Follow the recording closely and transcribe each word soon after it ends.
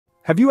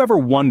Have you ever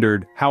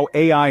wondered how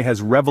AI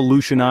has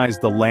revolutionized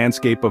the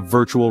landscape of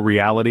virtual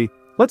reality?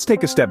 Let's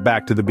take a step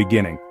back to the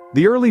beginning.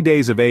 The early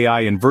days of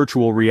AI in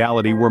virtual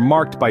reality were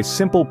marked by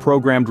simple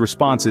programmed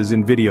responses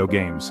in video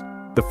games.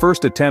 The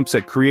first attempts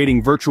at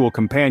creating virtual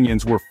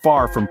companions were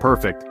far from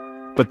perfect,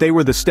 but they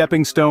were the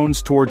stepping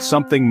stones towards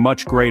something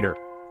much greater.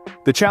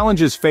 The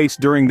challenges faced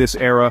during this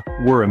era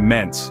were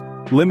immense.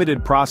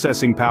 Limited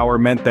processing power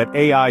meant that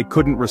AI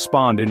couldn't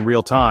respond in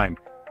real time,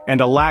 and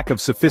a lack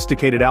of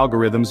sophisticated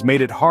algorithms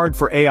made it hard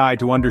for AI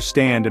to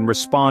understand and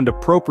respond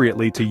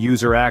appropriately to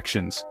user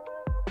actions.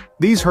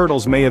 These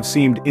hurdles may have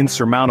seemed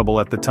insurmountable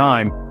at the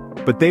time,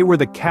 but they were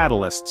the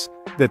catalysts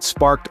that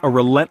sparked a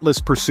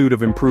relentless pursuit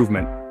of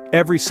improvement.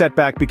 Every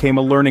setback became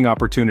a learning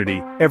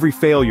opportunity, every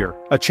failure,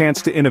 a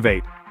chance to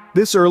innovate.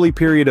 This early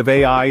period of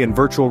AI and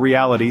virtual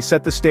reality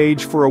set the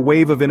stage for a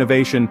wave of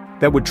innovation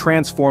that would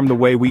transform the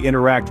way we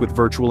interact with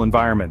virtual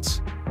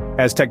environments.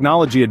 As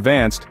technology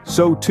advanced,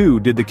 so too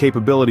did the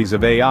capabilities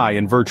of AI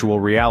in virtual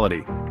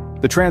reality.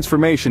 The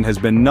transformation has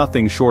been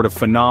nothing short of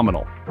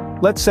phenomenal.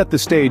 Let's set the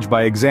stage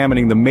by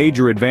examining the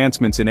major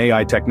advancements in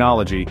AI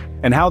technology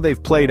and how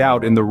they've played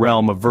out in the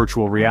realm of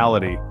virtual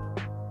reality.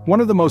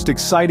 One of the most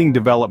exciting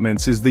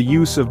developments is the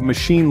use of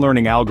machine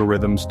learning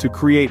algorithms to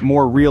create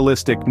more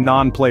realistic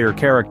non-player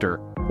character,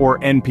 or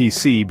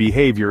NPC,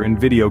 behavior in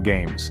video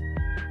games.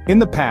 In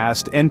the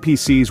past,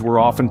 NPCs were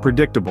often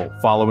predictable,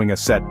 following a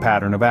set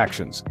pattern of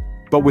actions.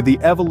 But with the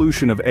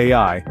evolution of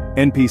AI,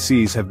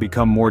 NPCs have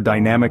become more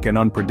dynamic and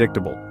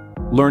unpredictable,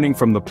 learning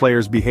from the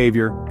player's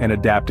behavior and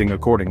adapting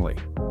accordingly.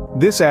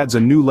 This adds a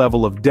new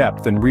level of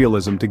depth and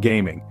realism to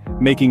gaming,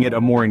 making it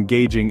a more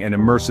engaging and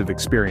immersive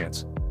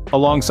experience.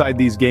 Alongside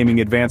these gaming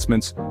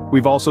advancements,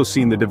 we've also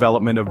seen the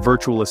development of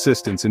virtual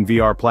assistants in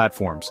VR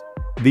platforms.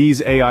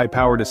 These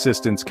AI-powered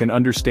assistants can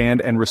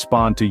understand and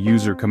respond to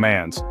user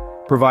commands,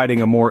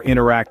 providing a more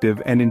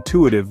interactive and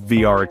intuitive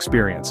VR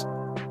experience.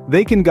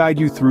 They can guide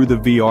you through the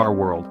VR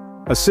world,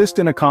 assist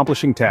in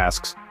accomplishing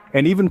tasks,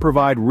 and even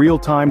provide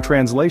real-time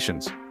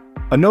translations.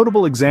 A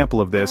notable example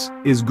of this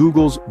is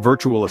Google's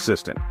Virtual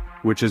Assistant,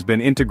 which has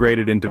been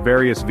integrated into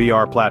various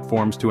VR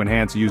platforms to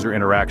enhance user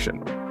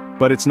interaction.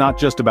 But it's not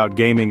just about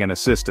gaming and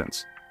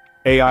assistance.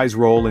 AI's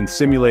role in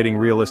simulating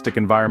realistic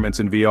environments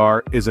in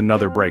VR is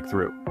another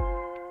breakthrough.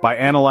 By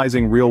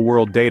analyzing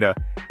real-world data,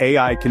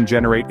 AI can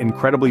generate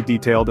incredibly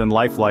detailed and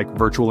lifelike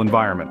virtual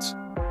environments.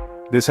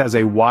 This has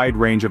a wide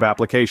range of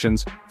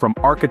applications, from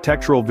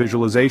architectural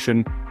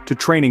visualization to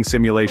training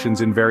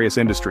simulations in various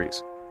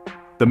industries.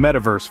 The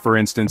Metaverse, for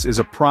instance, is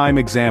a prime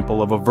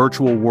example of a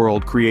virtual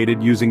world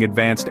created using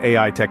advanced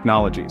AI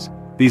technologies.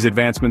 These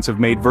advancements have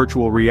made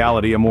virtual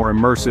reality a more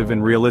immersive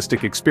and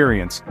realistic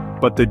experience,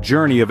 but the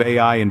journey of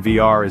AI in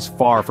VR is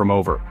far from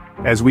over.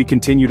 As we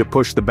continue to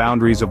push the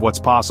boundaries of what's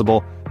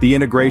possible, the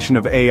integration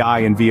of AI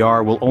in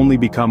VR will only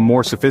become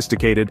more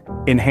sophisticated,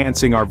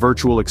 enhancing our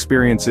virtual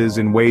experiences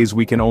in ways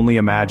we can only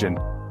imagine.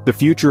 The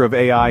future of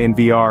AI in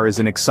VR is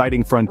an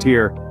exciting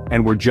frontier,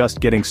 and we're just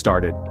getting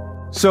started.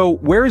 So,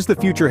 where is the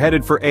future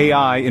headed for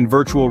AI in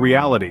virtual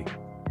reality?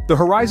 The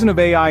horizon of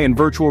AI in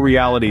virtual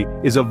reality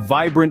is a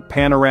vibrant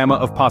panorama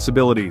of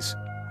possibilities.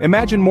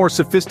 Imagine more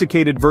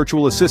sophisticated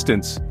virtual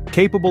assistants,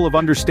 capable of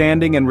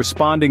understanding and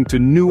responding to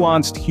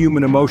nuanced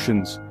human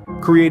emotions,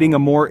 creating a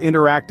more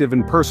interactive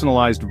and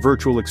personalized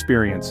virtual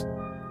experience.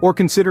 Or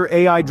consider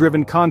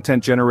AI-driven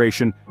content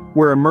generation,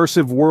 where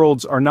immersive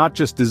worlds are not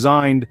just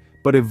designed,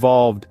 but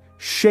evolved,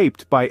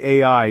 shaped by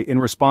AI in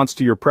response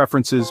to your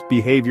preferences,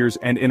 behaviors,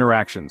 and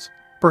interactions.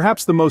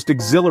 Perhaps the most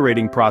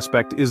exhilarating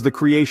prospect is the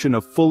creation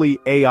of fully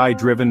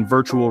AI-driven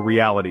virtual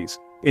realities,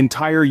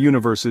 entire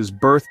universes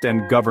birthed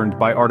and governed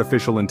by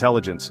artificial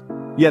intelligence.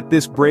 Yet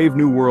this brave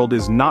new world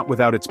is not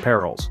without its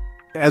perils.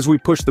 As we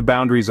push the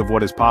boundaries of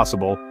what is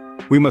possible,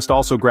 we must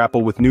also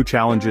grapple with new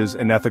challenges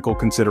and ethical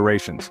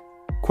considerations.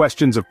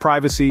 Questions of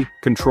privacy,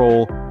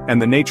 control,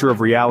 and the nature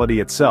of reality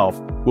itself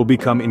will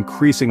become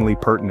increasingly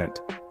pertinent.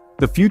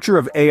 The future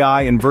of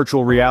AI in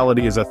virtual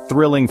reality is a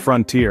thrilling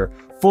frontier,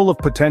 full of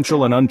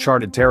potential and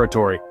uncharted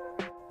territory.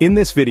 In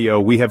this video,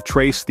 we have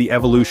traced the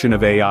evolution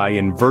of AI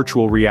in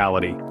virtual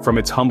reality, from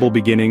its humble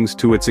beginnings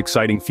to its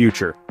exciting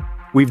future.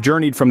 We've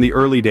journeyed from the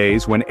early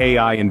days when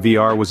AI in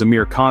VR was a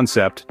mere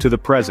concept to the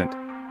present,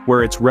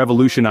 where it's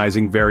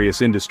revolutionizing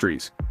various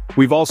industries.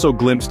 We've also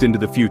glimpsed into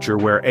the future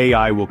where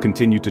AI will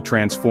continue to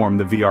transform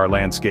the VR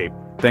landscape.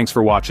 Thanks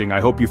for watching. I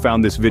hope you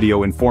found this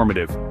video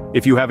informative.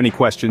 If you have any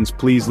questions,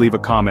 please leave a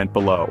comment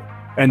below.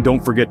 And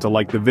don't forget to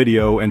like the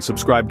video and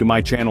subscribe to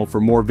my channel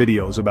for more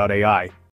videos about AI.